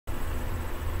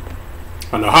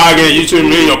I know how I get YouTube.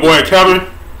 Me, your boy Kevin,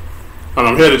 and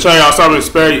I'm here to tell y'all something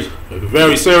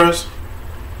very serious.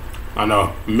 I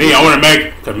know me. I want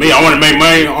to make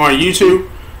money on YouTube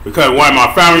because one of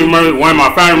my family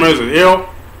members is ill.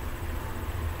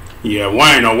 Yeah,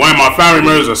 one of my family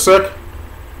members are sick.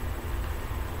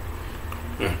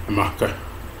 Yeah,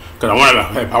 cause I want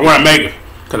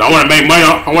to make money.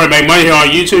 I want to make money here on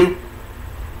YouTube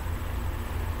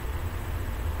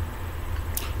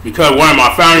because one of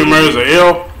my family members are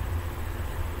ill.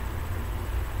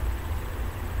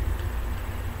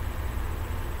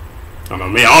 I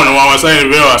don't know what I want to say in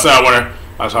the video.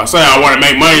 I say I want to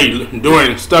make money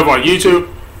doing stuff on YouTube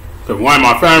because one of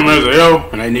my family members are ill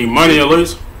and they need money at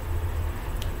least.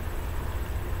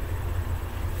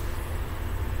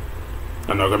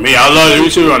 I know, cause me, I love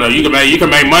YouTube. I know you can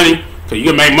make money. Cause you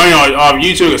can make money off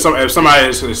YouTube if somebody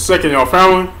is sick in your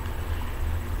family.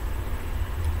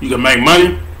 You can make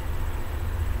money.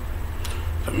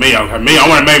 Me, I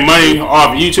want to make money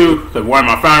off YouTube because one of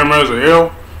my family members are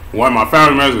ill. One of my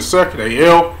family members is sick. They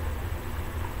ill.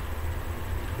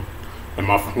 And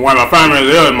one of my family members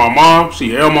is ill is my mom.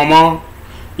 She ill, my mom.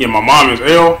 Yeah, my mom is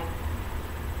ill.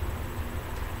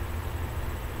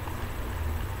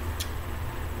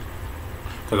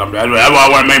 Because that's why I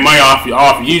want to make money off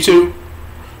YouTube.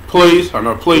 Please,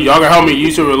 please, y'all can help me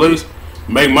YouTube at least.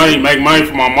 Make money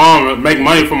for my mom. Make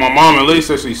money for my mom at least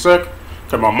if she's sick.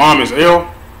 Because my mom is ill.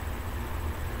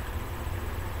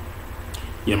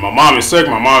 Yeah, my mom is sick.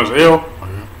 My mom is ill.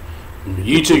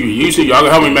 YouTube, y'all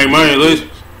can help me make money at least.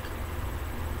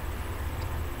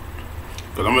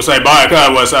 Because I'm gonna say bye.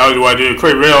 Cause what I do,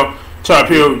 create real. Tell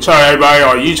everybody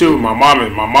on YouTube. My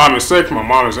mom is sick. My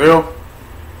mom is ill.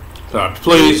 So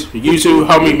please, YouTube,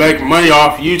 help me make money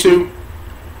off YouTube.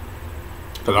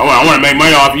 Cause I want to make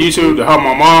money off YouTube to help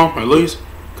my mom at least.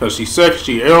 Cause she's sick,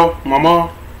 she ill, my mom.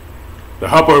 To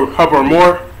help her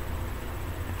more.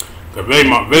 Cause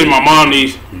visiting my mom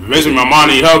needs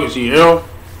help cause she ill.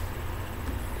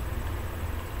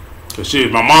 Cause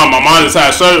my mom just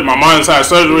had surgery. My mom just had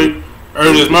surgery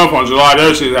early this month on July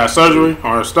 3rd. She had surgery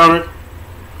on her stomach.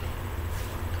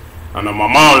 I know my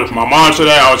mom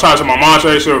today. I was talking to my mom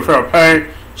today. She would feel pain.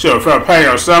 She would feel pain in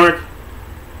her stomach.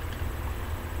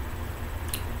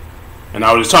 And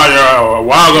I was just talking to her a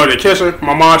while ago in the kitchen.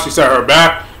 My mom, she said her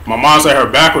back. My mom said her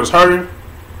back was hurting.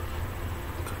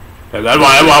 That's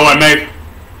why I want to make.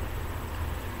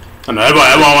 I know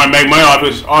everyone want to make money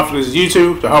off this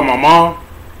YouTube to help my mom.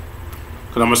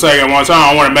 Cause I'm gonna say it one time.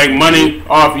 I want to make money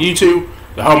off YouTube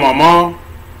to help my mom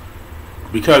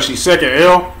because she's sick and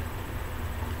ill.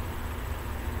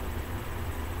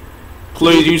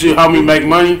 Please, YouTube, help me make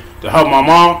money to help my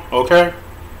mom, okay?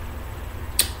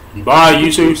 Bye,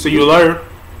 YouTube. See you later.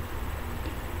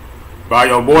 Bye,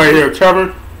 your boy here,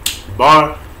 Kevin.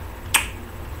 Bye.